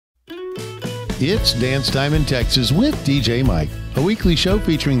It's Dance Time in Texas with DJ Mike, a weekly show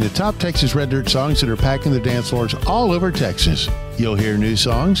featuring the top Texas Red Dirt songs that are packing the dance floors all over Texas. You'll hear new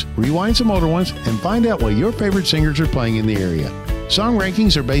songs, rewind some older ones, and find out what your favorite singers are playing in the area. Song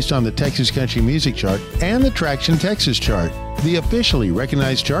rankings are based on the Texas Country Music Chart and the Traction Texas Chart, the officially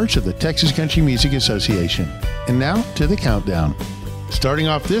recognized charts of the Texas Country Music Association. And now to the countdown. Starting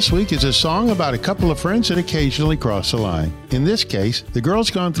off this week is a song about a couple of friends that occasionally cross the line. In this case, the girl's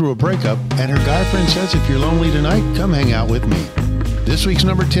gone through a breakup, and her guy friend says, if you're lonely tonight, come hang out with me. This week's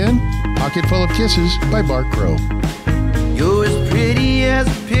number 10, Pocket Full of Kisses by Bart Crow. You're as pretty as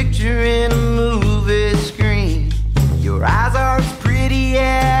a picture in a movie screen. Your eyes are as pretty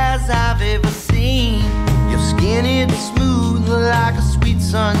as I've ever seen. Your skin is smooth like a sweet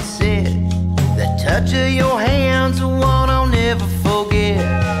sunset. The touch of your hands are one I'll never forget.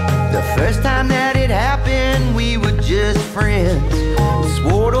 The first time that it happened, we were just friends. We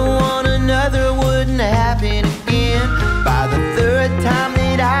swore to one another wouldn't happen again. By the third time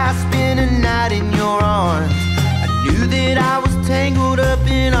that I spent a night in your arms, I knew that I was tangled up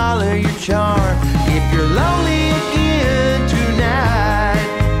in all of your charm. If you're lonely again tonight,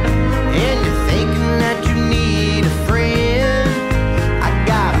 and you're thinking that you need a friend, I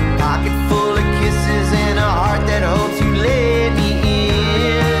got a pocket full of kisses and a heart that hopes you let me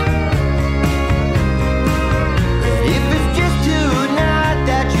in. But if it's just tonight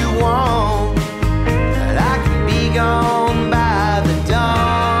that you want, that I can be gone by the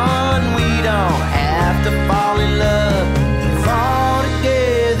dawn. We don't have to fall in love and fall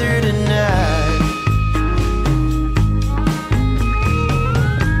together tonight.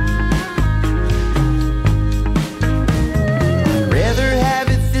 I'd rather have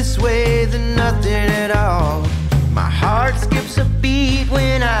it this way than nothing at all. My heart skips a beat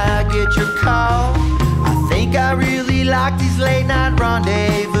when I get your call. I think I really like these late night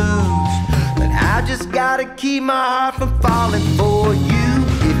rendezvous, but I just gotta keep my heart from falling for you.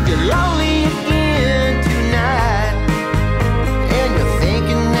 If you're lonely again tonight, and you're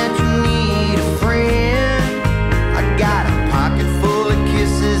thinking that you need a friend, I got a pocket full of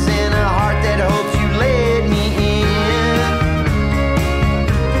kisses and a heart that hopes you let me in.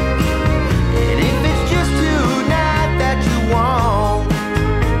 And if it's just tonight that you want,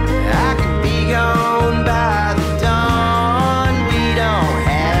 I can be gone by the dawn. We don't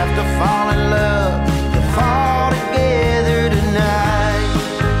have to fall in love to fall together tonight.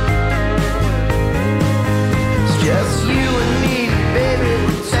 It's just you and me, baby,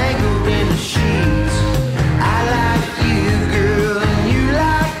 tangled in the sheets. I like you, girl, and you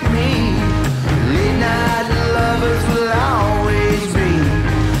like me. Late night lovers will always be,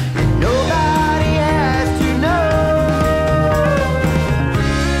 and nobody has to know.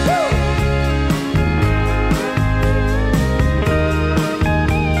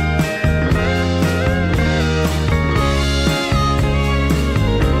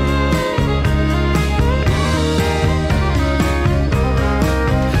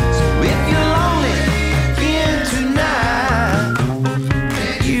 So if you're lonely again tonight,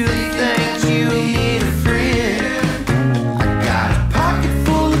 you think you need a friend, I got a pocket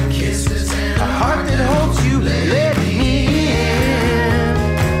full of kisses and a heart that hopes you let me in.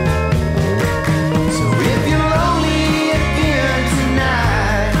 So if you're lonely again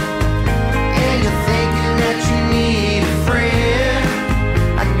tonight, and you're thinking that you need a friend,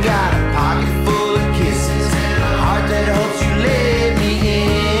 I got a pocket full of kisses and a heart that hopes you let me in.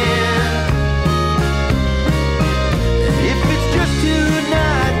 And if it's just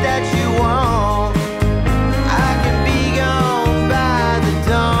tonight that you want, I can be gone by the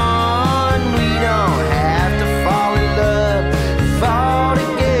dawn. We don't have to fall in love, fall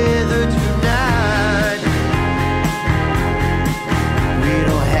together tonight. We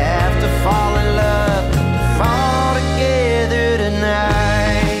don't have to fall in love, fall together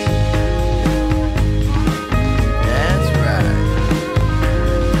tonight. That's right.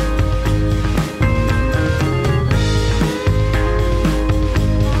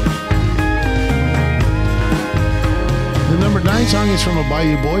 The number 9 song is from a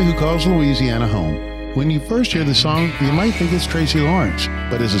Bayou boy who calls Louisiana home. When you first hear the song, you might think it's Tracy Lawrence,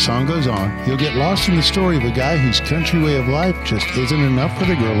 but as the song goes on, you'll get lost in the story of a guy whose country way of life just isn't enough for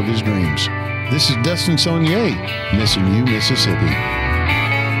the girl of his dreams. This is Dustin Sonier, Missing You, Mississippi.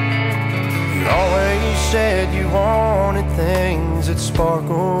 You always said you wanted things that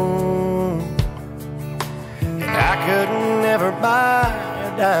sparkle, and I could never buy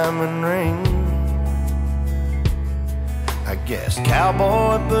a diamond ring. I guess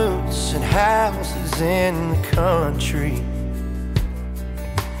cowboy boots and houses in the country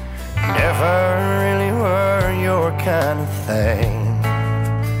never really were your kind of thing.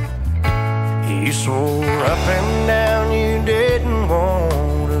 You swore up and down you didn't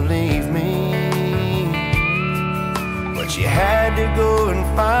want to leave me, but you had to go and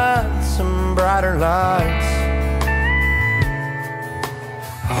find some brighter lights.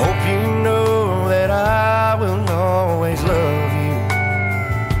 I hope you know that I will always love you.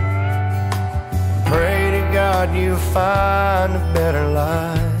 Pray to God you'll find a better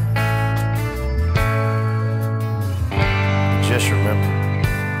life. Just remember,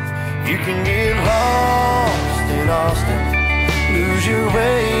 you can get lost in Austin, lose your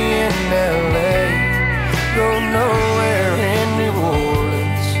way in LA, go nowhere in New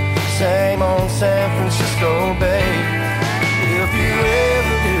Orleans, same on San Francisco Bay. If you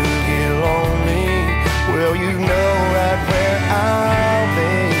ever do get lonely, well, you know right where I'll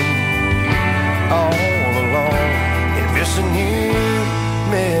be, all alone in missing you,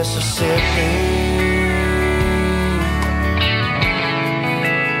 Mississippi.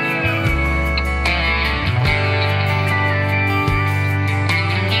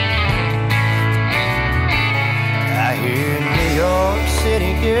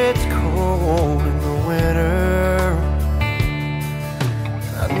 City gets cold in the winter.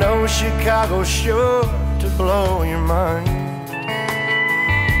 I know Chicago's sure to blow your mind.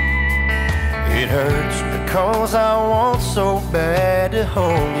 It hurts because I want so bad to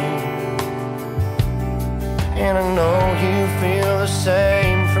hold you, and I know you feel the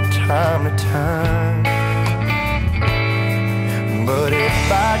same from time to time. But if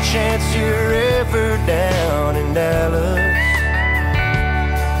by chance you're ever down in Dallas,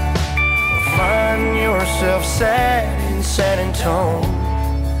 find yourself sad in San Antonio,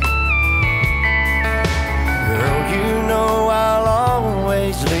 girl, you know I'll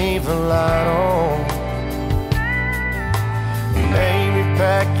always leave a light on. Maybe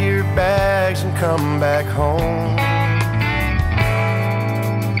pack your bags and come back home,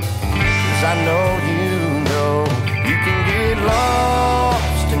 'cause I know you can get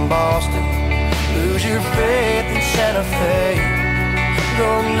lost in Boston, lose your faith in Santa Fe,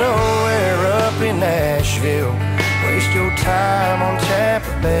 go nowhere up in Nashville, waste your time on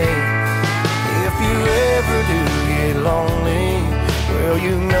Tampa Bay. If you ever do get lonely, well,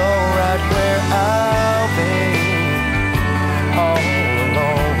 you know right where I'll be, all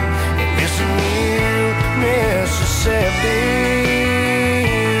alone in missing you, Mississippi.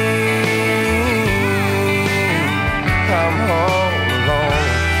 I'm all alone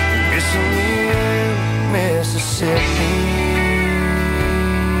in missing you, Mississippi.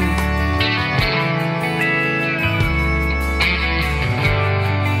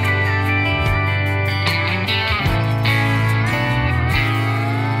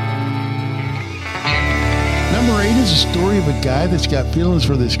 Number 8 is a story of a guy that's got feelings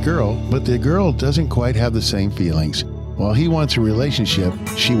for this girl, but the girl doesn't quite have the same feelings. While he wants a relationship,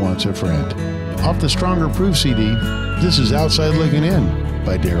 she wants a friend. Off the Stronger Proof CD, this is Outside Looking In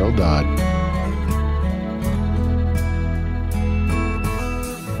by Daryl Dodd.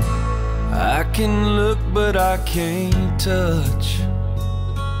 I can look but I can't touch,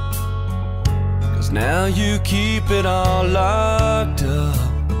 'cause now you keep it all locked up.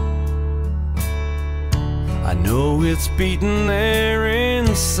 I know it's beating there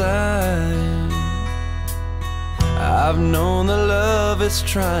inside. I've known the love it's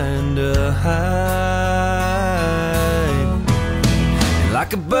trying to hide. And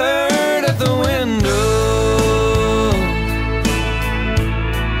like a bird at the window,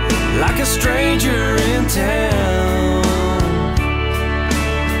 like a stranger in town,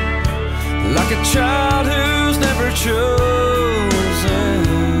 like a child who's never chosen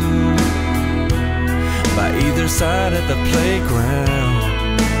by either side at the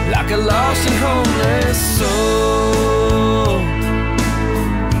playground, like a lost and homeless soul,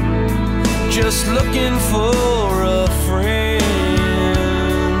 just looking for a friend.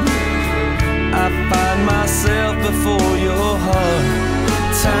 I find myself before your heart,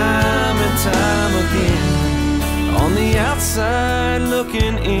 time and time again, on the outside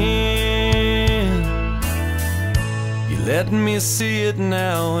looking in. You let me see it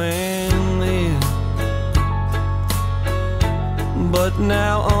now and then, but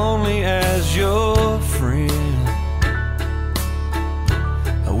now only as your friend.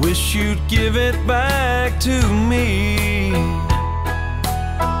 I wish you'd give it back to me,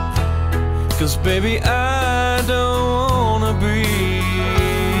 'cause baby I don't wanna breathe.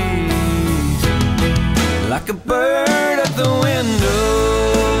 Like a bird at the window,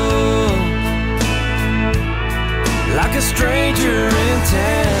 like a stranger in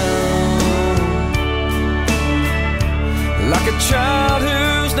town, like a child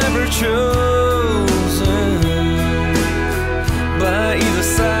who's never chosen by either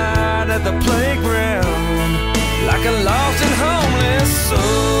side at the playground.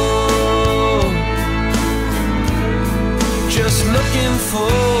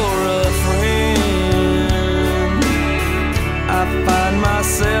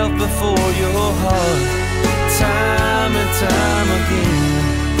 before your heart, time and time again.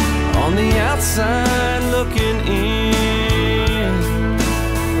 On the outside looking in,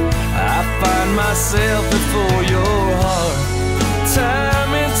 I find myself before your heart,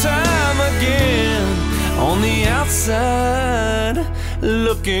 time and time again. On the outside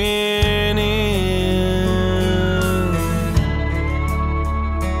looking in.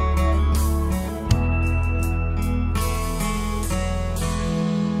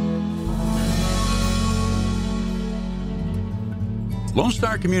 Lone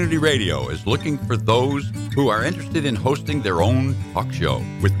Star Community Radio is looking for those who are interested in hosting their own talk show,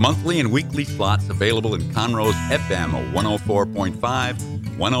 with monthly and weekly slots available in Conroe's FM 104.5,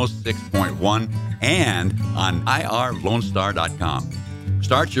 106.1, and on irlonestar.com.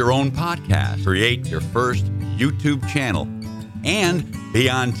 Start your own podcast, create your first YouTube channel, and be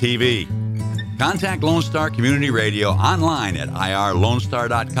on TV. Contact Lone Star Community Radio online at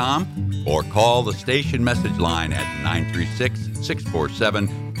irlonestar.com or call the station message line at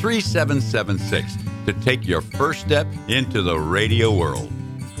 936-647-3776 to take your first step into the radio world.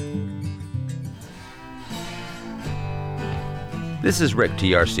 This is Rick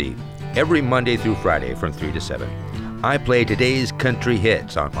TRC. Every Monday through Friday from 3 to 7, I play today's country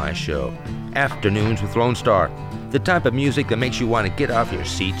hits on my show, Afternoons with Lone Star. The type of music that makes you want to get off your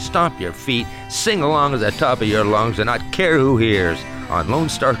seat, stomp your feet, sing along at the top of your lungs, and not care who hears. On Lone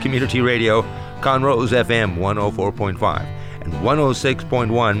Star Community Radio, Conroe's FM 104.5 and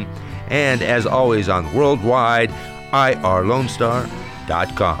 106.1, and as always on worldwide,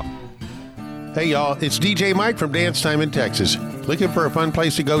 irlonestar.com. Hey y'all, it's DJ Mike from Dance Time in Texas. Looking for a fun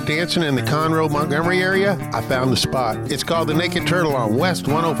place to go dancing in the Conroe, Montgomery area? I found the spot. It's called the Naked Turtle on West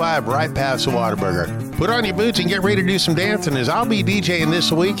 105, right past the Whataburger. Put on your boots and get ready to do some dancing, as I'll be DJing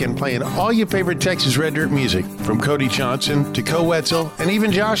this week and playing all your favorite Texas Red Dirt music, from Cody Johnson to Co Wetzel and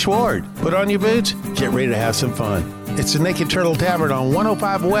even Josh Ward. Put on your boots, get ready to have some fun. It's the Naked Turtle Tavern on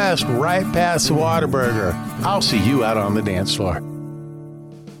 105 West, right past the Whataburger. I'll see you out on the dance floor.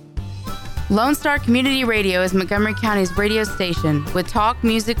 Lone Star Community Radio is Montgomery County's radio station with talk,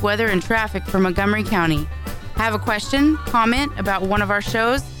 music, weather, and traffic for Montgomery County. Have a question, comment about one of our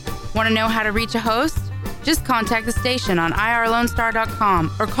shows? Want to know how to reach a host? Just contact the station on irlonestar.com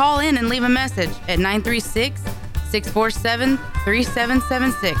or call in and leave a message at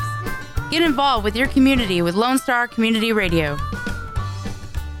 936-647-3776. Get involved with your community with Lone Star Community Radio.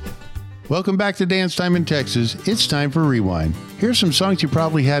 Welcome back to Dance Time in Texas. It's time for Rewind. Here's some songs you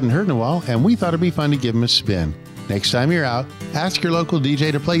probably hadn't heard in a while, and we thought it'd be fun to give them a spin. Next time you're out, ask your local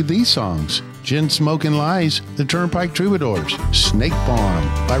DJ to play these songs: Gin Smokin' Lies, The Turnpike Troubadours, Snake Farm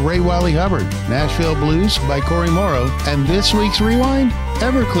by Ray Wiley Hubbard, Nashville Blues by Corey Morrow, and this week's Rewind,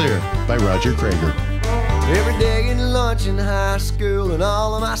 Everclear by Roger Krager. Every day in lunch in high school and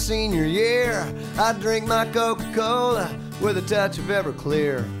all of my senior year, I drink my Coca-Cola with a touch of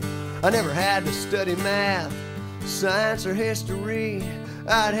Everclear. I never had to study math, science, or history.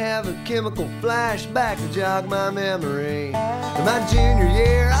 I'd have a chemical flashback to jog my memory. In my junior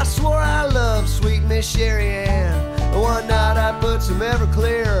year, I swore I loved sweet Miss Sherry Ann. One night I put some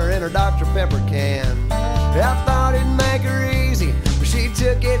Everclear in her Dr. Pepper can. I thought it'd make her easy, but she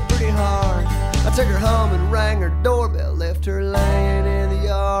took it pretty hard. I took her home and rang her doorbell, left her laying in the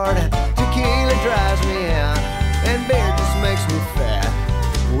yard. Tequila drives me out, and beer just makes me fat.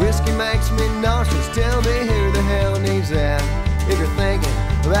 Whiskey makes me nauseous, tell me who the hell needs that? If you're thinking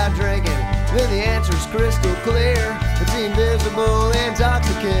about drinking, then the answer's crystal clear. It's the invisible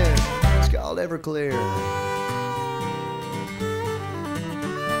intoxicant, it's called Everclear.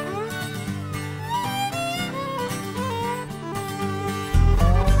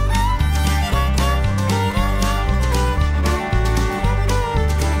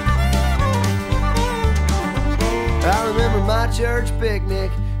 I remember my church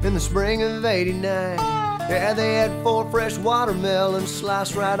picnic in the spring of '89. Yeah, they had 4 fresh watermelons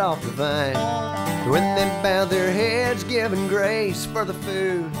sliced right off the vine. When they bowed their heads, giving grace for the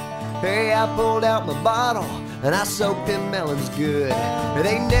food, hey, I pulled out my bottle and I soaked them melons good.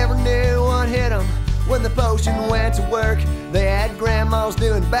 They never knew what hit them when the potion went to work. They had grandmas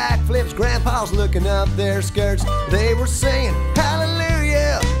doing backflips, grandpas looking up their skirts. They were singing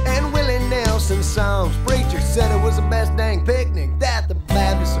hallelujah and Willie Nelson songs. Preacher said it was the best dang picnic that the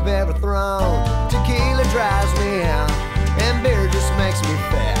Baptists have ever thrown. Tequila drives me out and beer just makes me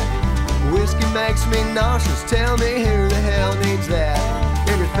fat. Whiskey makes me nauseous, tell me who the hell needs that?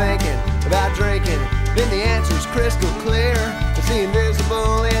 If you're thinking about drinking, then the answer's crystal clear. It's the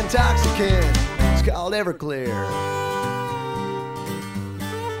invisible intoxicant, it's called Everclear.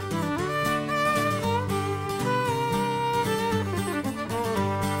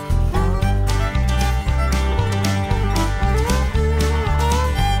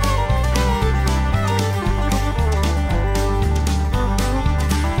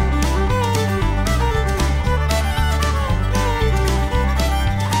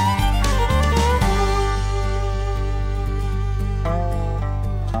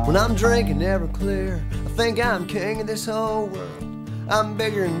 When I'm drinking Everclear, I think I'm king of this whole world. I'm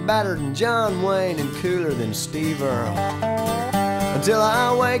bigger and badder than John Wayne and cooler than Steve Earle. Until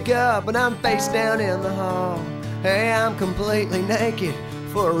I wake up and I'm face down in the hall. Hey, I'm completely naked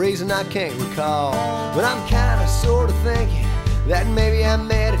for a reason I can't recall. But I'm kinda sorta thinking that maybe I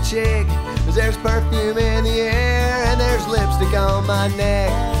met a chick, 'cause there's perfume in the air and there's lipstick on my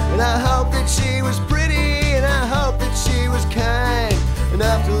neck. And I hope that she was pretty and I hope that she was kind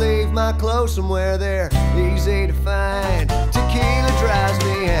enough to leave my clothes somewhere they're easy to find. Tequila drives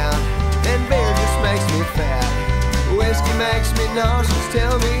me out and beer just makes me fat. Whiskey makes me nauseous,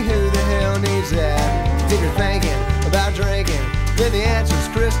 tell me who the hell needs that? If you're thinking about drinking, then the answer's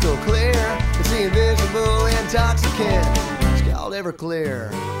crystal clear. It's the invisible intoxicant, it's called Everclear.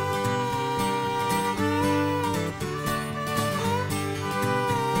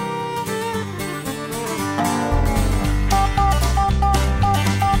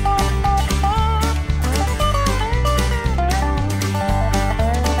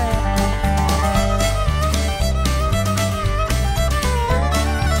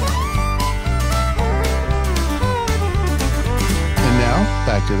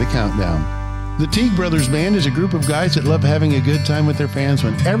 Back to the countdown. The Teague Brothers Band is a group of guys that love having a good time with their fans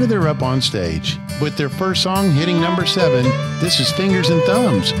whenever they're up on stage. With their first song hitting number 7, this is Fingers and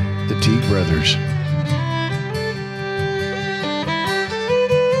Thumbs, the Teague Brothers.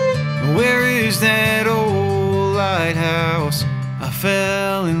 Where is that old lighthouse? I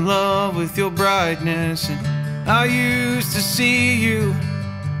fell in love with your brightness, and I used to see you,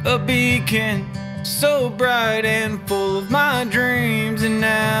 a beacon so bright and full of my dreams. And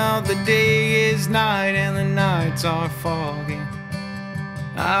now the day is night and the nights are foggy.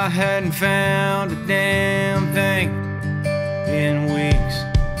 I hadn't found a damn thing in weeks.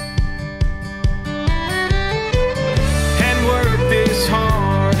 Hadn't worked this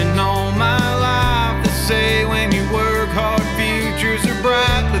hard in all my life. They say when you work hard, futures are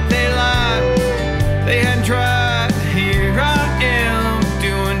bright, but they lied. They hadn't tried. Here I am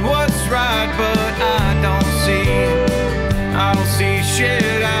doing what's right, but I don't see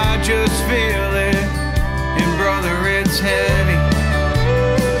shit, I just feel it, and brother, it's heavy.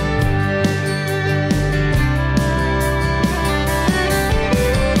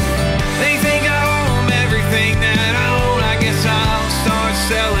 They think I own everything that I own. I guess I'll start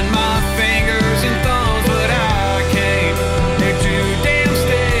selling my fingers and thumbs, but I can't. They're too damn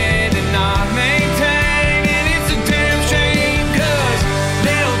steady to not maintain, and it's a damn shame, 'cause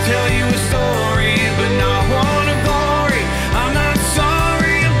they'll tell you a story but not one of glory. I'm not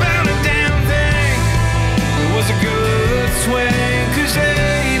sorry about a damn thing. It was a good swing, 'cause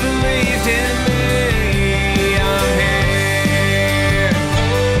they believed in me. I'm here.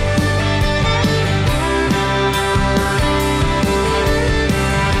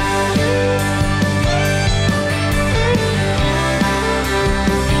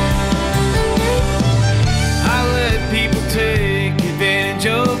 I let people take advantage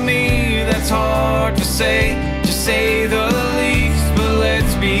of me. That's hard to say, to say the least. But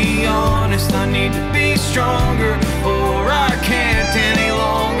let's be honest, I need to be stronger, or I can't any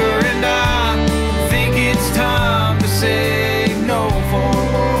longer. And I think it's time to say no for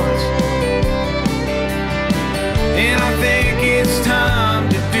once. And I think it's time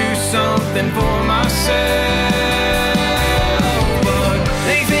to do something for myself. But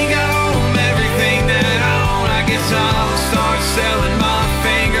they think I own everything that I own. I guess I'll start selling my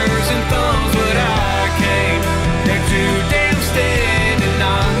fingers and thumbs, but I can't. They're too damn steady to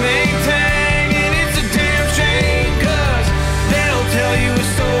not maintain, and it's a damn shame, 'cause they'll tell you a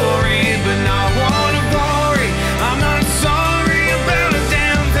story but not one of glory. I'm not sorry about a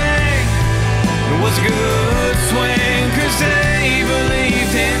damn thing. It was a good swing, 'cause they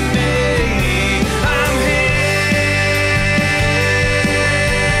believed in me. I'm here.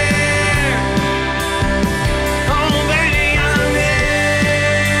 Oh baby, I'm here.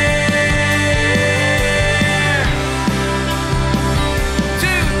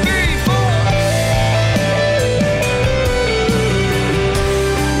 2, 3, 4.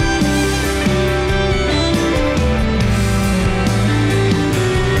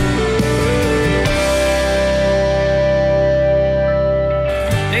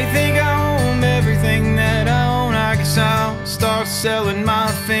 They think I own everything that I own. I guess I'll start selling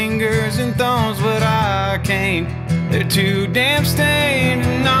my fingers and thumbs, but I can't. They're too damn stained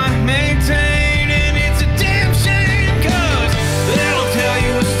and not maintained, and it's a damn shame, 'cause they'll tell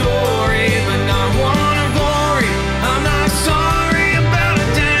you a story but not one of glory. I'm not sorry about a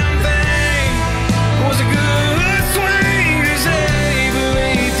damn thing. It was a good swing, 'cause they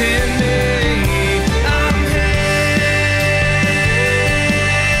believed in me. I'm here.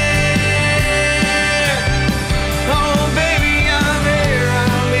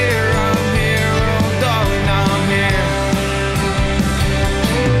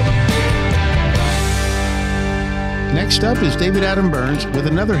 Next up is David Adam Burns with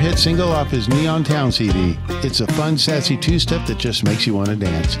another hit single off his Neon Town CD. It's a fun, sassy two-step that just makes you want to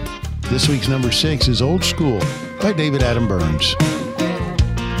dance. This week's number 6 is Old School by David Adam Burns.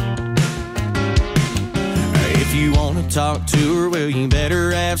 If you want to talk to her, well, you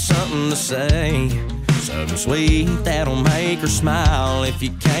better have something to say. Something sweet that'll make her smile. If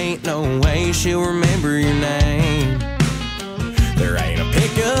you can't, no way she'll remember your name. There ain't a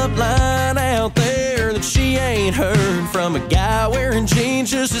pickup line out there that she ain't heard from a guy wearing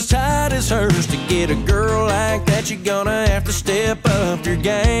jeans just as tight as hers. To get a girl like that, you're gonna have to step up your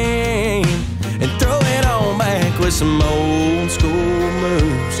game and throw it on back with some old school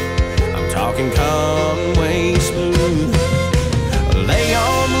moves. I'm talking Conway smooth. Lay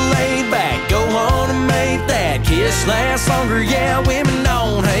on the laid back, go on and make that kiss last longer. Yeah, women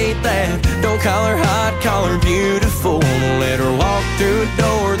don't hate that. Don't call her hot, call her beautiful. Don't let her walk through a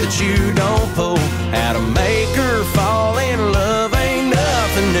door that you don't pull. How to make her fall in love ain't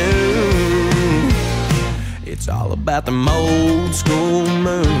nothing new. It's all about them old school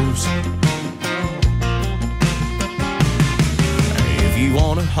moves. If you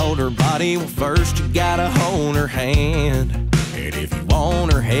wanna hold her body, well, first you gotta hold her hand. And if you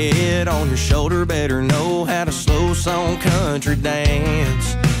want her head on your shoulder, better know how to slow song country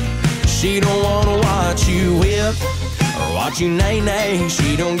dance. She don't wanna watch you whip or watch you nay-nay.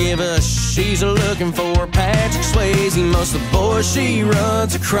 She don't give a she's looking for Patrick Swayze. Most of the boys she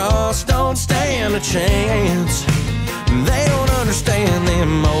runs across don't stand a chance. They don't understand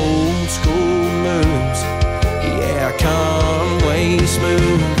them old school moves. Yeah, Conway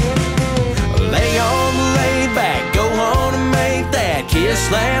smooth. Lay on the laid back, go on and make that kiss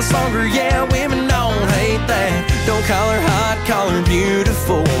last longer. Yeah, women don't hate that. Don't call her hot, call her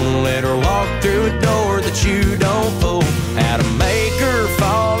beautiful. Don't let her walk through a door that you don't pull. How to make her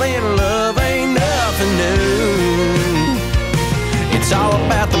fall in love ain't nothing new. It's all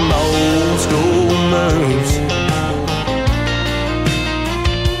about the old school moves.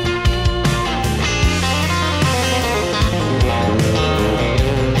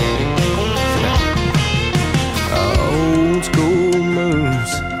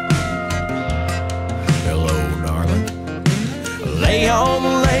 On the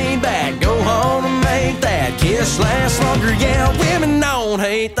laid back, go on and make that kiss last longer. Yeah, women don't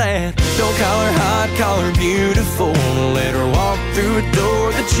hate that. Don't call her hot, call her beautiful. Don't let her walk through a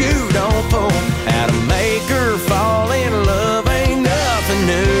door that you don't pull. How to make her fall in love ain't nothing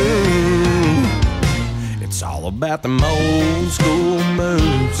new. It's all about them old school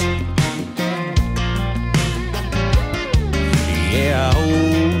moves. Yeah,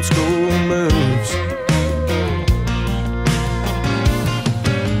 old school moves.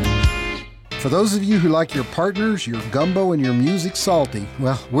 For those of you who like your partners, your gumbo, and your music salty,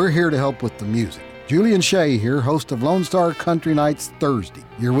 well, we're here to help with the music. Julian Shea here, host of Lone Star Country Nights Thursday,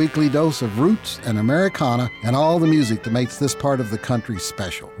 your weekly dose of roots and Americana and all the music that makes this part of the country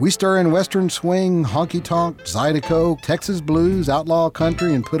special. We stir in Western swing, honky-tonk, Zydeco, Texas blues, outlaw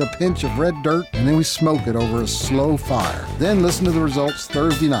country, and put a pinch of red dirt, and then we smoke it over a slow fire. Then listen to the results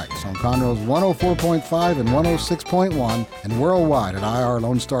Thursday nights on Conroe's 104.5 and 106.1 and worldwide at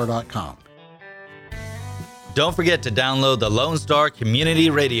irlonestar.com. Don't forget to download the Lone Star Community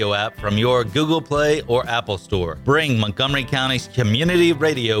Radio app from your Google Play or Apple Store. Bring Montgomery County's community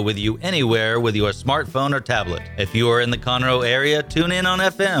radio with you anywhere with your smartphone or tablet. If you are in the Conroe area, tune in on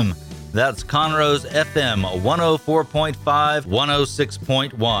FM. That's Conroe's FM 104.5,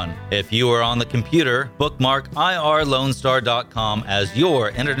 106.1. If you are on the computer, bookmark irlonestar.com as your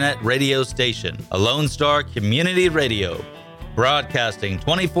internet radio station. A Lone Star Community Radio. Broadcasting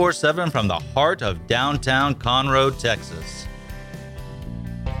 24/7 from the heart of downtown Conroe, Texas.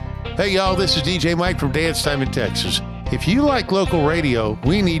 Hey y'all, this is DJ Mike from Dance Time in Texas. If you like local radio,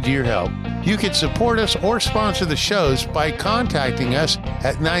 we need your help. You can support us or sponsor the shows by contacting us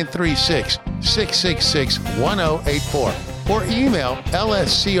at 936-666-1084 or email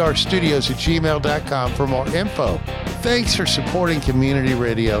lscrstudios@gmail.com for more info. Thanks for supporting community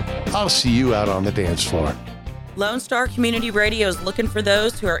radio. I'll see you out on the dance floor. Lone Star Community Radio is looking for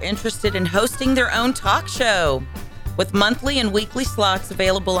those who are interested in hosting their own talk show. With monthly and weekly slots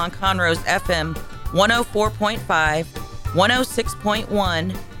available on Conroe's FM 104.5,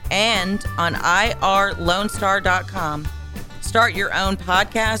 106.1, and on irlonestar.com. Start your own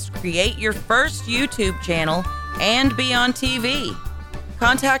podcast, create your first YouTube channel, and be on TV.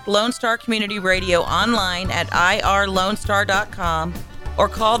 Contact Lone Star Community Radio online at irlonestar.com or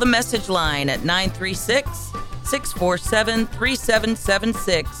call the message line at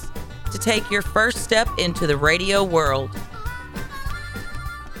 936-647-3776 to take your first step into the radio world.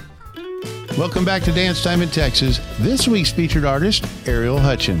 Welcome back to Dance Time in Texas. This week's featured artist, Ariel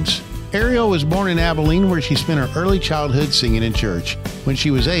Hutchins. Ariel was born in Abilene, where she spent her early childhood singing in church. When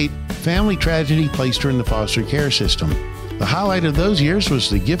she was 8, family tragedy placed her in the foster care system. The highlight of those years was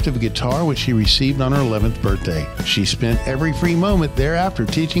the gift of a guitar, which she received on her 11th birthday. She spent every free moment thereafter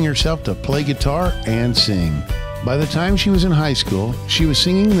teaching herself to play guitar and sing. By the time she was in high school, she was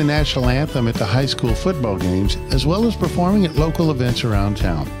singing the national anthem at the high school football games, as well as performing at local events around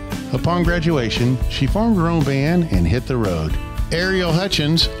town. Upon graduation, she formed her own band and hit the road. Ariel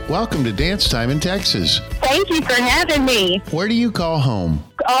Hutchins, welcome to Dance Time in Texas. Thank you for having me. Where do you call home?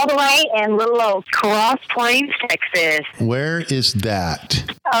 All the way in Little Old Cross Plains, Texas. Where is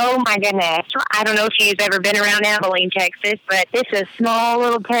that? Oh, my goodness. I don't know if you've ever been around Abilene, Texas, but it's a small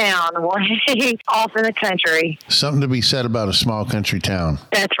little town way off in the country. Something to be said about a small country town.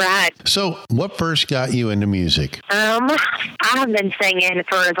 That's right. So, what first got you into music? I've been singing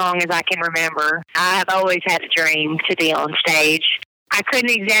for as long as I can remember. I've always had a dream to be on stage. I couldn't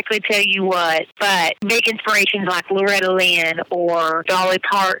exactly tell you what, but big inspirations like Loretta Lynn or Dolly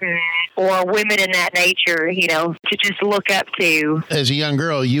Parton or women in that nature, you know, to just look up to. As a young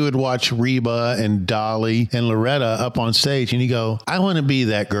girl, you would watch Reba and Dolly and Loretta up on stage and you go, I want to be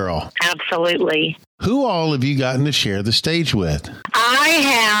that girl. Absolutely. Who all have you gotten to share the stage with? I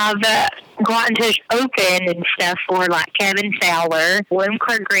have gotten to open and stuff for like Kevin Fowler, William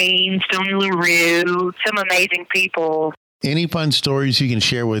Clark Green, Stoney LaRue, some amazing people. Any fun stories you can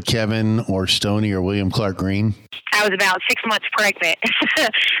share with Kevin or Stoney or William Clark Green? I was about 6 months pregnant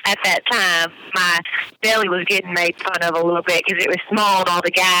at that time. My belly was getting made fun of a little bit because it was small and all the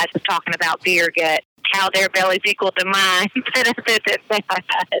guys were talking about beer gut, how their bellies equal to mine.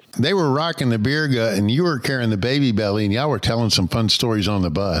 They were rocking the beer gut and you were carrying the baby belly and y'all were telling some fun stories on the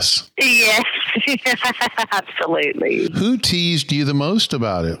bus. Yes, absolutely. Who teased you the most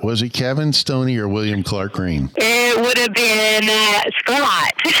about it? Was it Kevin, Stoney, or William Clark Green? It would have been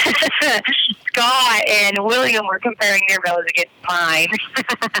Scott. Scott and William were comparing their bellies against mine.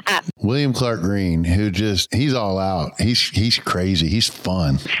 William Clark Green, he's all out. He's crazy. He's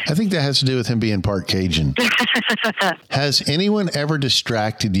fun. I think that has to do with him being part Cajun. Has anyone ever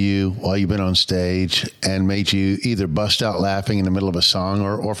distracted you while you've been on stage and made you either bust out laughing in the middle of a song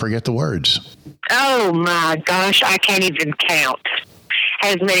or forget the words? Oh my gosh, I can't even count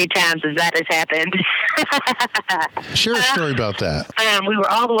as many times as that has happened. Share a story about that. We were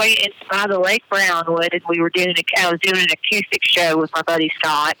all the way by the Lake Brownwood, and I was doing an acoustic show with my buddy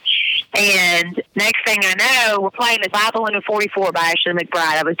Scott. And next thing I know, we're playing the Bible in a 44 by Ashley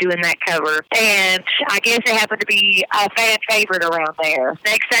McBride. I was doing that cover. And I guess it happened to be a fan favorite around there.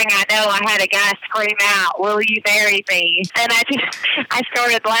 Next thing I know, I had a guy scream out, "Will you marry me?" And I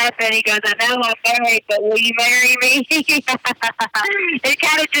started laughing. He goes, "I know I'm married, but will you marry me?" It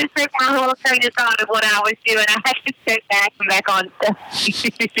kind of just took my whole train of thought of what I was doing. I had to sit back and back on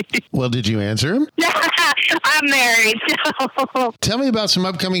stage. Well, did you answer him? I'm married. Tell me about some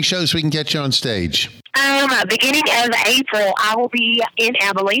upcoming shows so we can get you on stage. Beginning of April, I will be in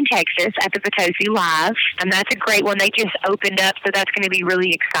Abilene, Texas at the Potosi Live, and that's a great one. They just opened up, so that's going to be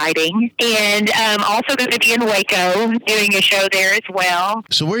really exciting. And also going to be in Waco, doing a show there as well.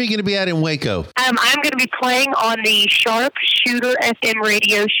 So where are you going to be at in Waco? I'm going to be playing on the Sharpshooter FM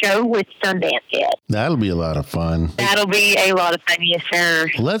radio show with Sundance Kid. That'll be a lot of fun. That'll be a lot of fun, yes, sir.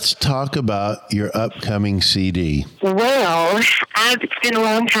 Let's talk about your upcoming CD. Well, it's been a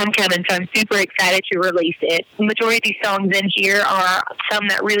long time coming, so I'm super excited to release it. The majority of these songs in here are some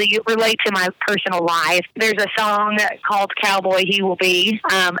that really relate to my personal life. There's a song called Cowboy He Will Be.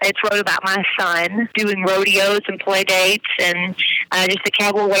 It's wrote about my son doing rodeos and play dates and just the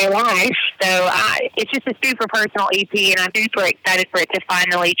cowboy way of life. So it's just a super personal EP, and I'm super excited for it to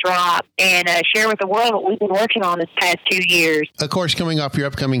finally drop and share with the world what we've been working on this past 2 years. Of course, coming off your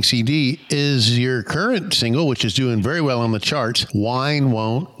upcoming CD is your current single, which is doing very well on the charts, Wine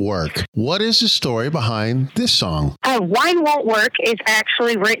Won't Work. What is the story behind this song? Wine Won't Work is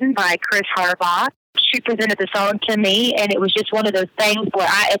actually written by Chris Harbach. She presented the song to me, and it was just one of those things where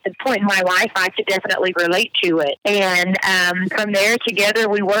at the point in my life, I could definitely relate to it. And from there, together,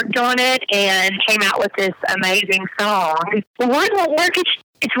 we worked on it and came out with this amazing song. Wine Won't Work,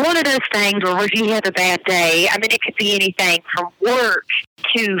 it's one of those things where if you have a bad day, I mean, it could be anything from work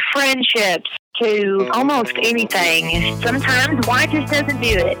to friendships to almost anything. Sometimes wine just doesn't do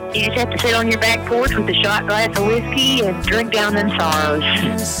it. You just have to sit on your back porch with a shot glass of whiskey and drink down them sorrows.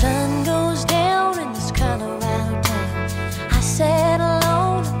 When the sun goes down and it's kind of out of town, I sat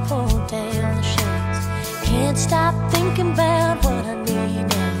alone and pulled down the shades. Can't stop thinking about what I need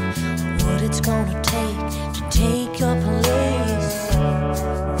now, what it's gonna take to take your place.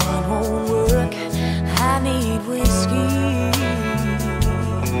 One whole world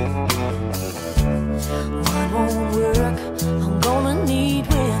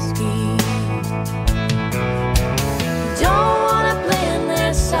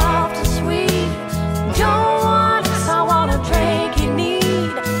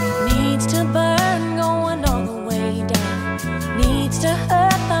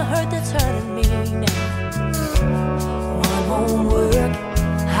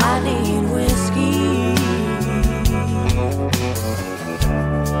I need whiskey.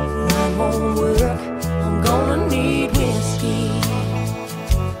 Mine won't work, I'm gonna need whiskey.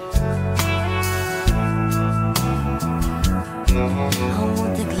 I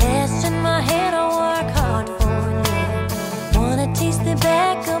want the glass in my hand, I work hard for it. Wanna taste the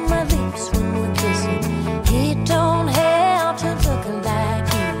back of my lips when we're kissing. It don't have to look like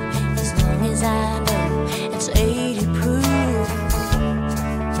you, as long as I know it's 80 proof.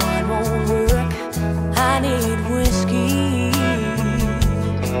 Mine won't work, I need whiskey.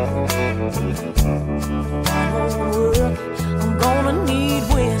 Mine won't work, I'm gonna need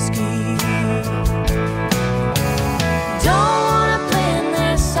whiskey. Don't wanna blend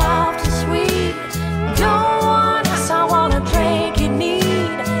this soft and sweet. Don't want us, I wanna drink it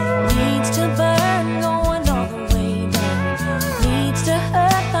needs to burn, going all the way down. Needs to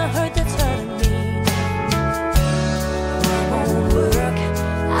hurt the hurt that's hurting me now. It won't work,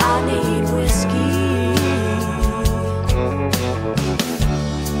 I need whiskey.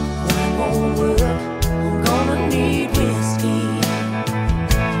 It won't work, I'm gonna need whiskey.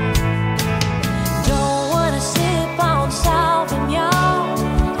 Don't wanna sip on Sauvignon,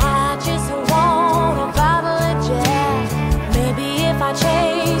 I just want a bottle of Jack. Maybe if I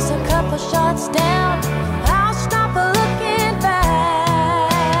chase a couple shots down, I'll stop looking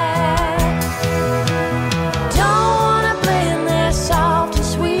back. Don't wanna blend this soft and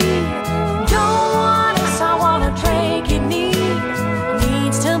sweet. Don't want us, I wanna drink it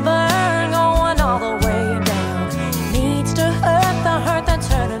needs to burn, going all the way down. Needs to hurt the hurt that's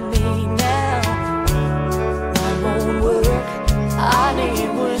hurting me now. That won't work, I need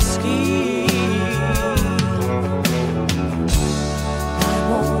whiskey. That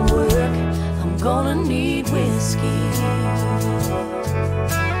won't work, I'm gonna need whiskey.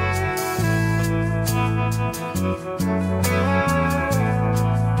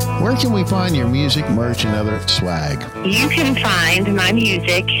 Where can we find your music, merch, and other swag? You can find my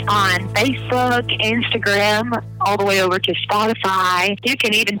music on Facebook, Instagram, all the way over to Spotify. You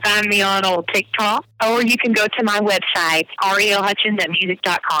can even find me on old TikTok, or you can go to my website,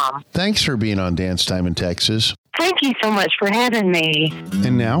 arielhutchins@music.com. Thanks for being on Dance Time in Texas. Thank you so much for having me.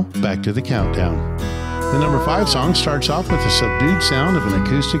 And now, back to the countdown. The number 5 song starts off with the subdued sound of an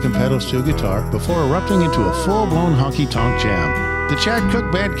acoustic and pedal steel guitar before erupting into a full-blown honky-tonk jam. The Chad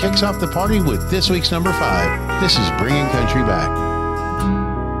Cook Band kicks off the party with this week's number 5. This is Bringing Country Back.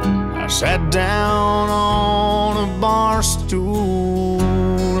 I sat down on a bar stool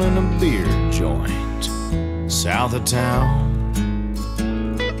in a beer joint south of town.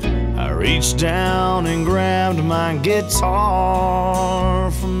 I reached down and grabbed my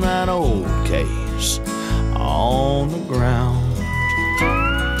guitar from that old case on the ground.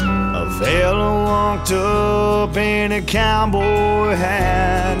 A fella walked up in a cowboy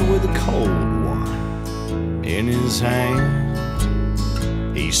hat with a cold one in his hand.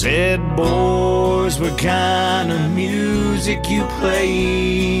 He said, "Boys, what kind of music you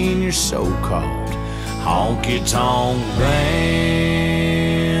play in your so-called honky-tonk band?"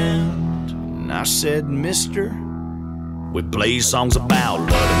 And I said, "Mister, we play songs about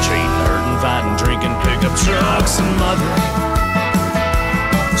loving, treating, hurting, fighting, drinking, pickup trucks and mothering.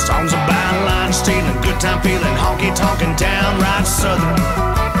 Songs about lying, stealing, good time feeling, honky-tonkin' downright southern.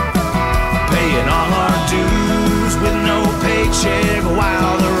 Paying all our dues with no paycheck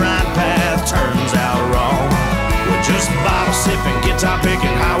while the right path turns out wrong. We're just bottle sipping, guitar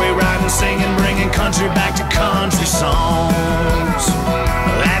picking, highway riding, singing, bringing country back to country songs.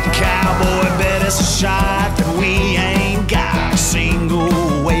 That cowboy bet us a shot that we ain't got a single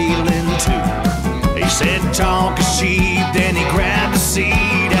wailing tune. He said talk is cheap, then he grabbed a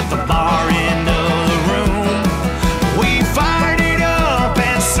seat at the bar end of the room. We fired it up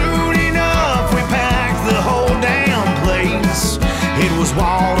and soon enough we packed the whole damn place. It was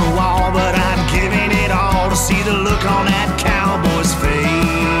wall to wall, but I'd given it all to see the look on that cowboy's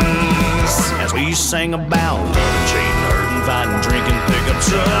face as we sang about loving, cheating, hurting, fighting, drinking, pickup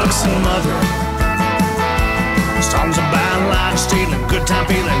trucks and mothering. Songs about lying, stealing, good time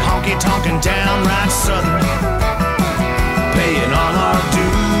feeling, honky-tonkin' downright southern. Paying all our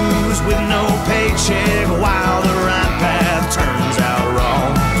dues with no paycheck while the right path turns out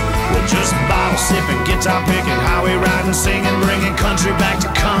wrong. We're just bottle sipping, guitar picking, highway riding, singing, bringing country back to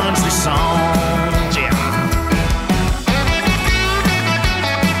country songs. Yeah.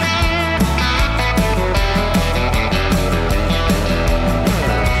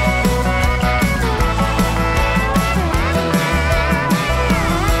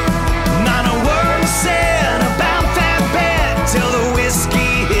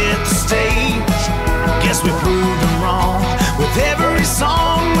 We proved them wrong with every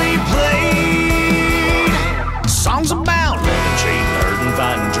song we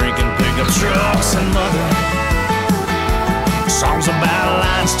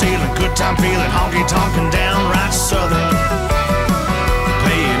I'm feeling honky-tonk and downright southern.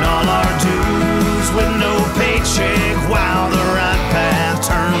 Paying all our dues with no paycheck while the right path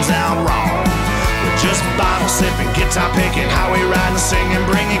turns out wrong. We're just bottle sipping, guitar picking, highway riding, singing,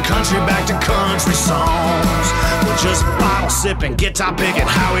 bringing country back to country songs. We're just bottle sipping, guitar picking,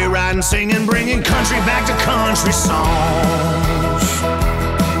 highway riding, singing, bringing country back to country songs.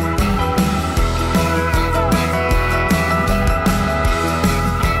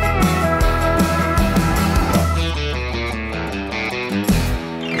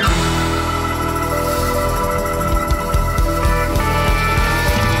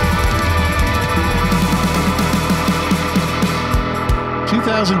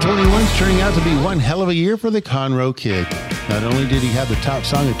 2021 is turning out to be one hell of a year for the Conroe Kid. Not only did he have the top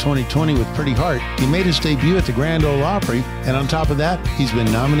song of 2020 with Pretty Heart, he made his debut at the Grand Ole Opry, and on top of that, he's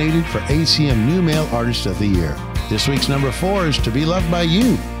been nominated for ACM New Male Artist of the Year. This week's number 4 is To Be Loved by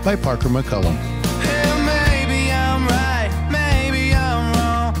You by Parker McCullum. Maybe I'm right, maybe I'm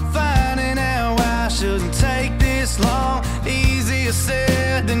wrong, finding out why I shouldn't take this long. Easier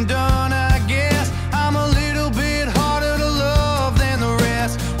said than done, I guess. I'm a little bit harder to love than the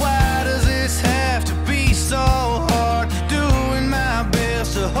rest. Why does this have to be so hard? Doing my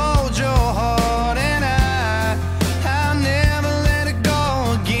best to hold your heart, and I'll never let it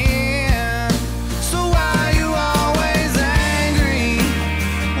go again. So why you always angry?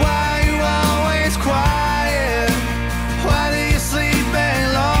 Why you always quiet? Why do you sleep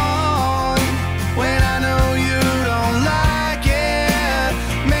alone when I know you don't like it?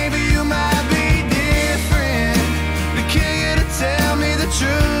 Maybe you might be different, but can you to tell me the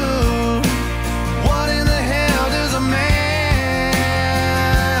truth? What in the hell does a man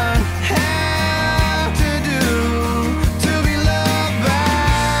have to do to be loved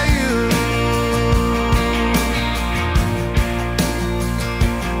by you?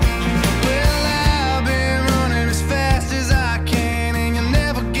 Well, I've been running as fast as I can, and you'll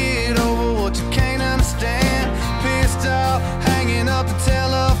never get over what you can't understand. Pissed off, hanging up the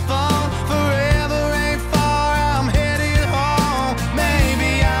telephone. Forever ain't far, I'm headed home.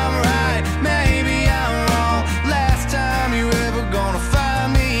 Maybe I'm right, maybe I'm wrong. Last time you ever gonna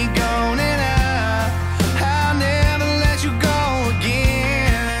find me gone, and I'll never let you go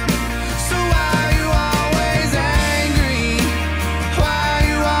again. So why you always angry? Why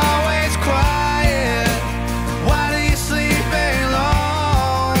you always quiet? Why do you sleep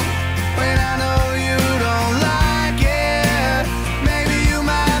alone when I know you don't like it? Maybe you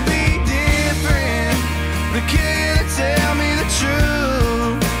might be different, but can you tell me the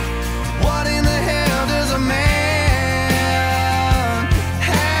truth? What in the hell does a man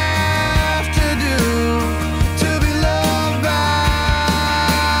have to do to be loved by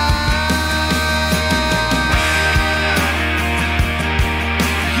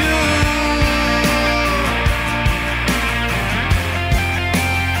you?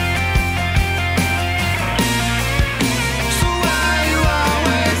 So why you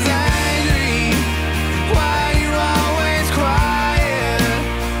always angry? Why you always quiet?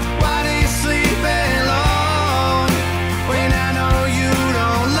 Why do you sleep alone when I know you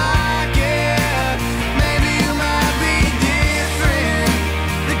don't like it? Maybe you might be different,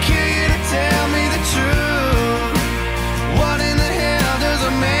 but can you to tell me the truth? What in the hell does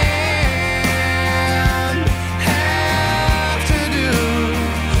a man have to do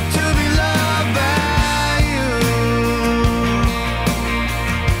to be loved by you?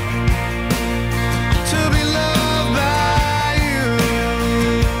 To be loved by you.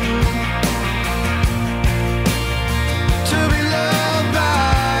 To be loved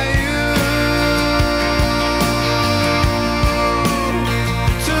by you.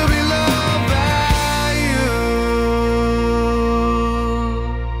 To be loved by you.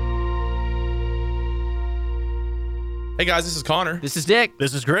 Hey guys, this is Connor. This is Dick.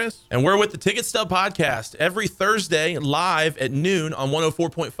 This is Chris. And we're with the Ticket Stub Podcast every Thursday live at noon on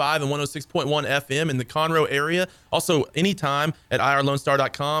 104.5 and 106.1 FM in the Conroe area. Also, anytime at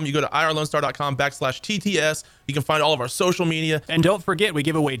irlonestar.com. You go to irlonestar.com/TTS. You can find all of our social media. And don't forget, we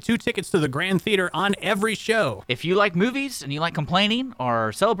give away 2 tickets to the Grand Theater on every show. If you like movies and you like complaining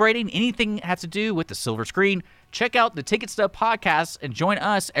or celebrating anything that has to do with the silver screen, check out the Ticket Stub Podcast and join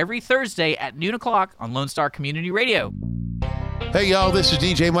us every Thursday at noon o'clock on Lone Star Community Radio. Hey y'all, this is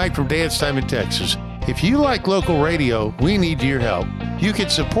DJ Mike from Dance Time in Texas. If you like local radio, we need your help. You can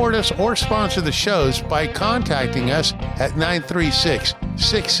support us or sponsor the shows by contacting us at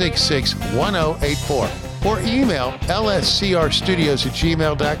 936-666-1084 or email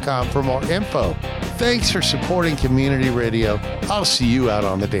lscrstudios@gmail.com for more info. Thanks for supporting community radio. I'll see you out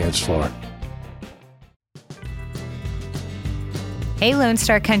on the dance floor. Hey, Lone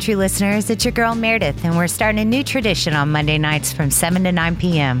Star Country listeners, it's your girl Meredith, and we're starting a new tradition on Monday nights from 7 to 9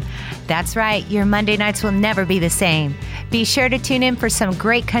 p.m. That's right, your Monday nights will never be the same. Be sure to tune in for some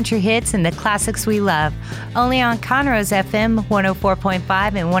great country hits and the classics we love, only on Conroe's FM 104.5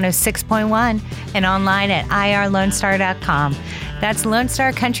 and 106.1, and online at irlonestar.com. That's Lone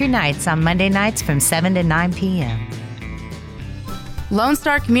Star Country Nights on Monday nights from 7 to 9 p.m. Lone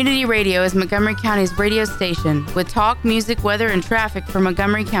Star Community Radio is Montgomery County's radio station with talk, music, weather, and traffic for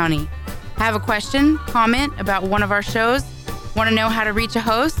Montgomery County. Have a question, comment about one of our shows? Want to know how to reach a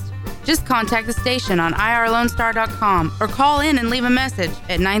host? Just contact the station on irlonestar.com or call in and leave a message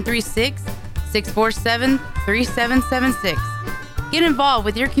at 936-647-3776. Get involved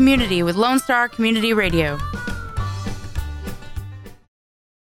with your community with Lone Star Community Radio.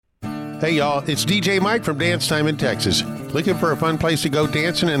 Hey y'all, it's DJ Mike from Dance Time in Texas. Looking for a fun place to go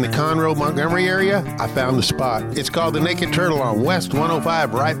dancing in the Conroe, Montgomery area? I found the spot. It's called the Naked Turtle on West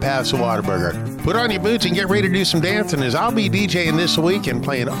 105, right past the Whataburger. Put on your boots and get ready to do some dancing, as I'll be DJing this week and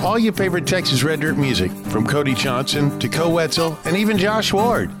playing all your favorite Texas Red Dirt music, from Cody Johnson to Co Wetzel and even Josh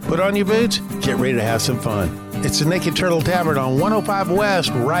Ward. Put on your boots, get ready to have some fun. It's the Naked Turtle Tavern on 105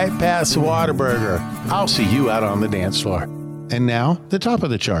 West, right past the Whataburger. I'll see you out on the dance floor. And now, the top of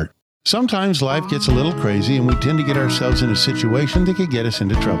the chart. Sometimes life gets a little crazy and we tend to get ourselves in a situation that could get us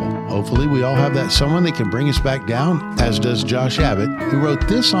into trouble. Hopefully we all have that someone that can bring us back down, as does Josh Abbott, who wrote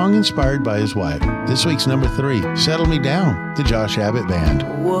this song inspired by his wife. This week's number 3, Settle Me Down, the Josh Abbott Band.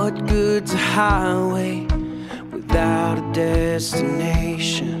 What good's a highway without a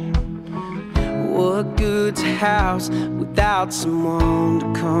destination? What good's a house without someone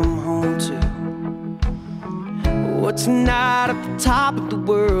to come home to? What's a night at the top of the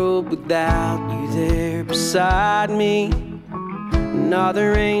world without you there beside me? No,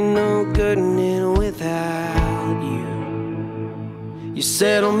 there ain't no good in it without you. You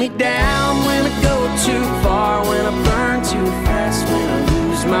settle me down when I go too far, when I burn too fast, when I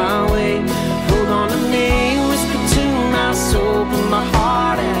lose my way. Hold on to me, whisper to my soul, put my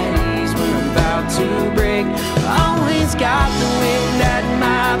heart at ease when I'm about to break. I always got the wind at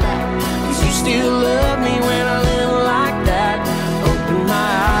my back, 'cause you still love me when I live like that. Open my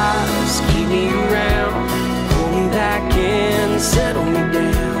eyes, keep me around, pull me back in, settle me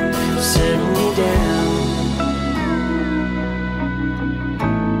down, settle me down.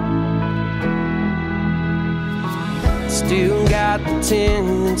 Still got the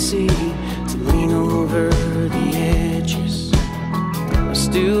tendency to lean over the edges. I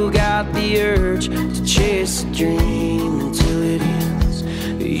still got the urge to chase a dream until it ends.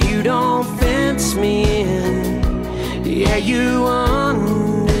 You don't fence me in, yeah, you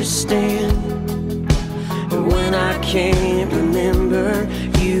understand. And when I can't remember,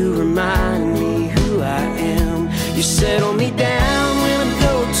 you remind me who I am. You settle me down when I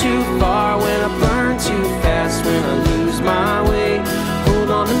go too far, when I burn too fast, when I lose my way.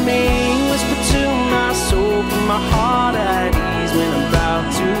 Hold on to me, whisper to my soul, put my heart at ease when I'm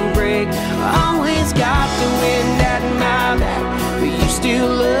about to break. I always got the wind at my back, but you still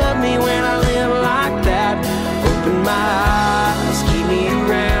love me when I live like that. Open my eyes, keep me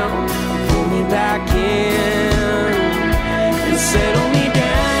around, pull me back in, and settle me down.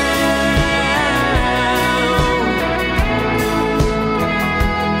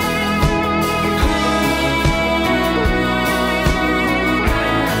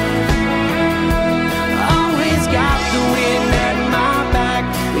 I always got the wind at my back,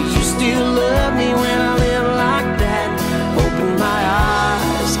 but you still love me when I live like that. Open my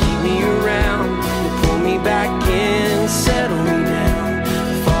eyes, keep me around, pull me back in, settle me down,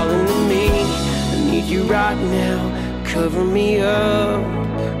 falling to me. I need you right now, cover me up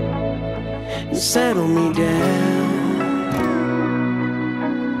and settle me down.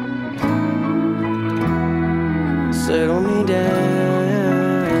 Settle me down.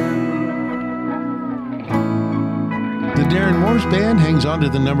 The Darren Moore's Band hangs on to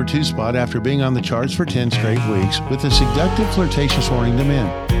the number 2 spot after being on the charts for 10 straight weeks with a seductive, flirtatious warning to men.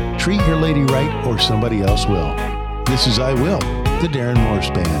 Treat your lady right or somebody else will. This is I Will, the Darren Moore's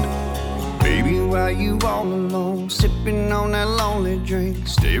Band. Baby, why you all alone, sipping on that lonely drink,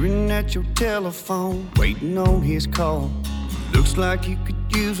 staring at your telephone, waiting on his call? Looks like you could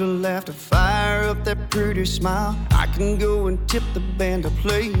use a laugh to fire up that pretty smile. I can go and tip the band to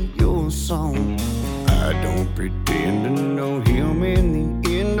play your song. I don't pretend to know him in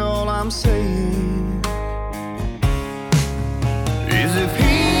the end. All I'm saying is if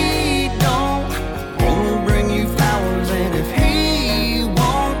he don't wanna bring you flowers, and if he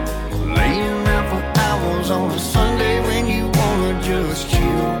won't lay around for hours on a Sunday when you wanna just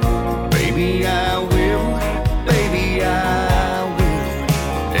chill, baby I will, baby I will.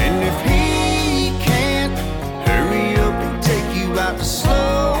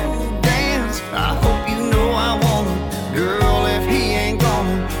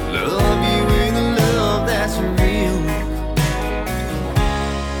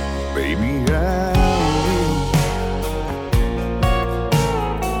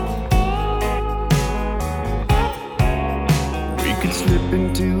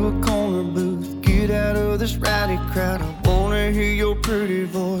 into a corner booth. Get out of this rowdy crowd. I wanna hear your pretty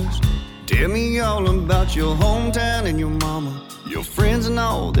voice. Tell me all about your hometown and your mama, your friends and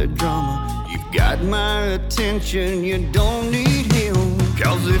all their drama. You've got my attention, you don't need him.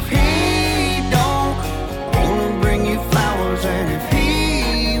 Cause if he don't wanna bring you flowers, and if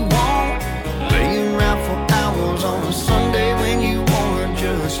he won't lay around for hours on a Sunday when you wanna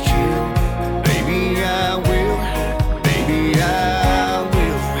just chill, baby I will, baby I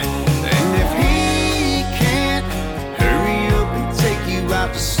will. And if he can't hurry up and take you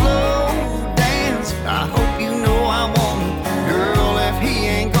out to slow dance, I hope you know I want him. Girl, if he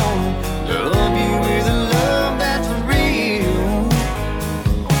ain't gonna love you with a love that's real,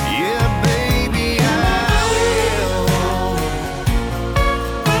 yeah, baby, I will.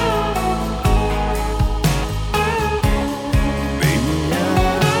 Baby, I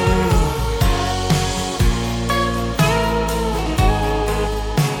will.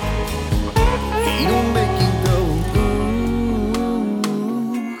 He don't make you go ooh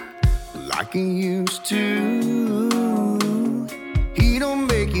like he used to. He don't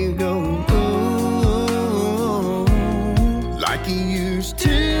make you go ooh like he used to.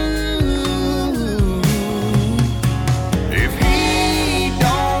 If he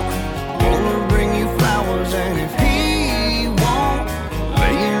don't wanna bring you flowers, and if he won't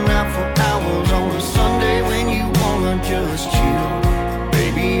lay around for hours on a Sunday when you wanna just chill,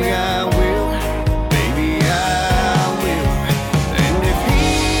 baby I will, baby I will. And if he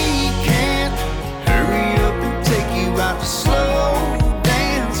can't hurry up and take you out to slow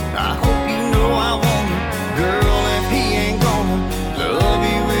dance, I hope you know I want him. Girl, if he ain't gonna love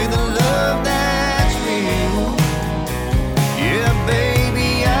you with a love that's real, yeah, baby,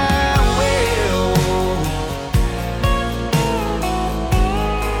 I will.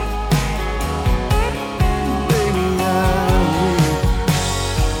 Baby, I will.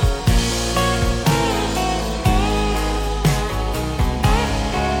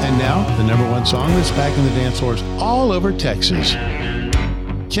 And now, the number one song that's back in the dance floors all over Texas.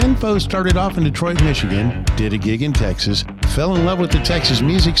 Ken Fo started off in Detroit, Michigan, did a gig in Texas, fell in love with the Texas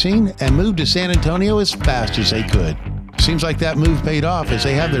music scene, and moved to San Antonio as fast as they could. Seems like that move paid off, as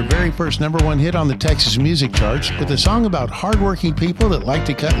they have their very first number one hit on the Texas music charts with a song about hardworking people that like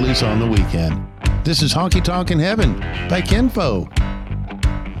to cut loose on the weekend. This is Honky Tonk in Heaven by Ken Fo.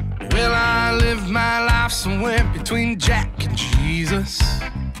 Well, I lived my life somewhere between Jack and Jesus,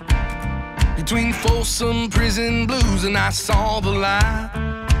 between Folsom Prison Blues, and I saw the light.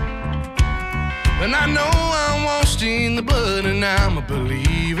 And I know I'm washed in the blood and I'm a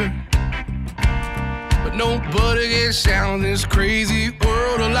believer, but nobody gets out of this crazy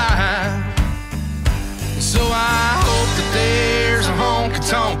world alive. So I hope that there's a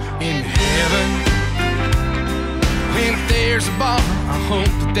honky-tonk in heaven, and if there's a bar, I hope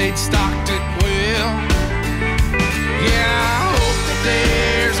that they'd stocked it well. Yeah, I hope that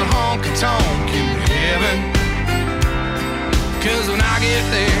there's a honky-tonk in heaven, 'cause when I get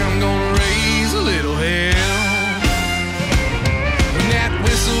there, I'm gonna raise a little hell. When that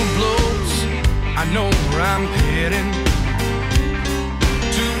whistle blows, I know where I'm heading,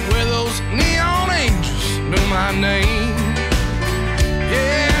 to where those neon angels know my name.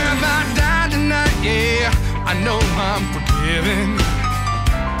 Yeah, if I die tonight, yeah, I know I'm forgiven.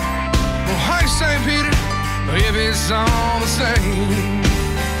 Well, hey, St. Peter, if it's all the same,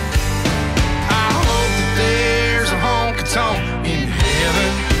 I hope that there's a honky-tonk in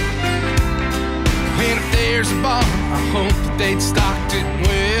heaven, and if there's a bar, I hope that they'd stocked it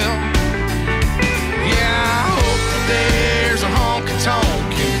well. Yeah, I hope that there's a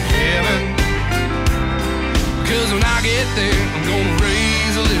honky-tonk in heaven, 'cause when I get there, I'm gonna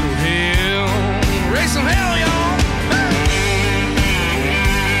raise a little hell. Raise some hell, y'all.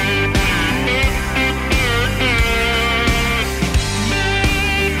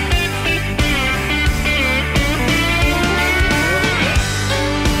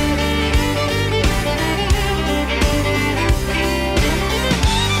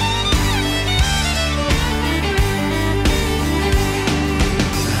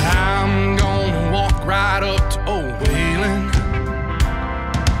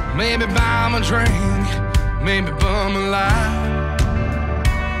 Maybe buy him a drink, maybe bum a lie.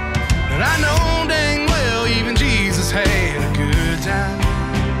 But I know dang well even Jesus had a good time.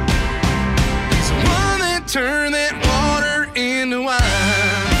 He's the one that turned that water into wine.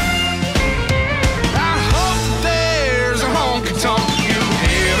 I hope that there's a honky-tonk in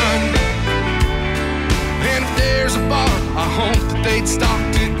heaven, and if there's a bar, I hope that they'd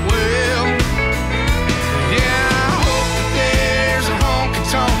stocked it well. Yeah, I hope that there's a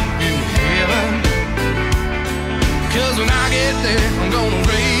honky-tonk in heaven, 'cause when I get there, I'm gonna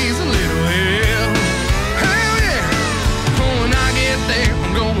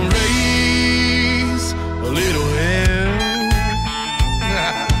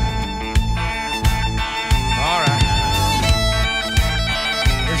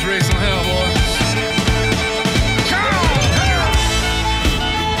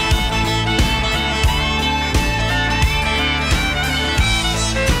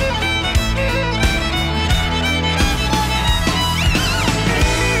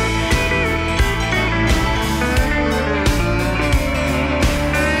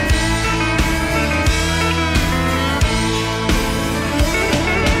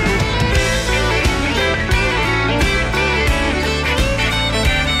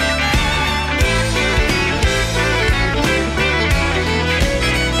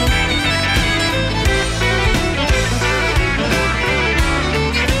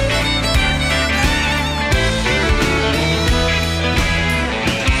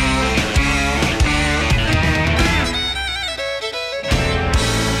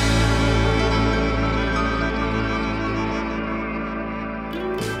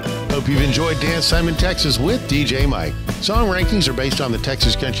Hope you've enjoyed Dance Time in Texas with DJ Mike. Song rankings are based on the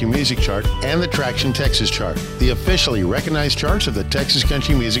Texas Country Music Chart and the Traction Texas Chart, the officially recognized charts of the Texas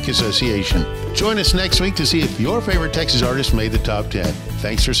Country Music Association. Join us next week to see if your favorite Texas artist made the top 10.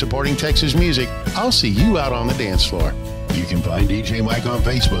 Thanks for supporting Texas music. I'll see you out on the dance floor. You can find DJ Mike on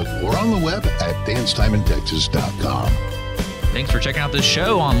Facebook or on the web at dancetimintexas.com. Thanks for checking out this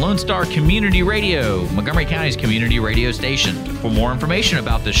show on Lone Star Community Radio, Montgomery County's community radio station. For more information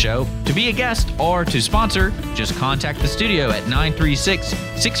about the show, to be a guest, or to sponsor, just contact the studio at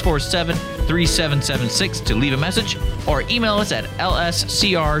 936-647-3776 to leave a message, or email us at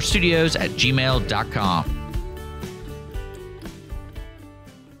lscrstudios@gmail.com.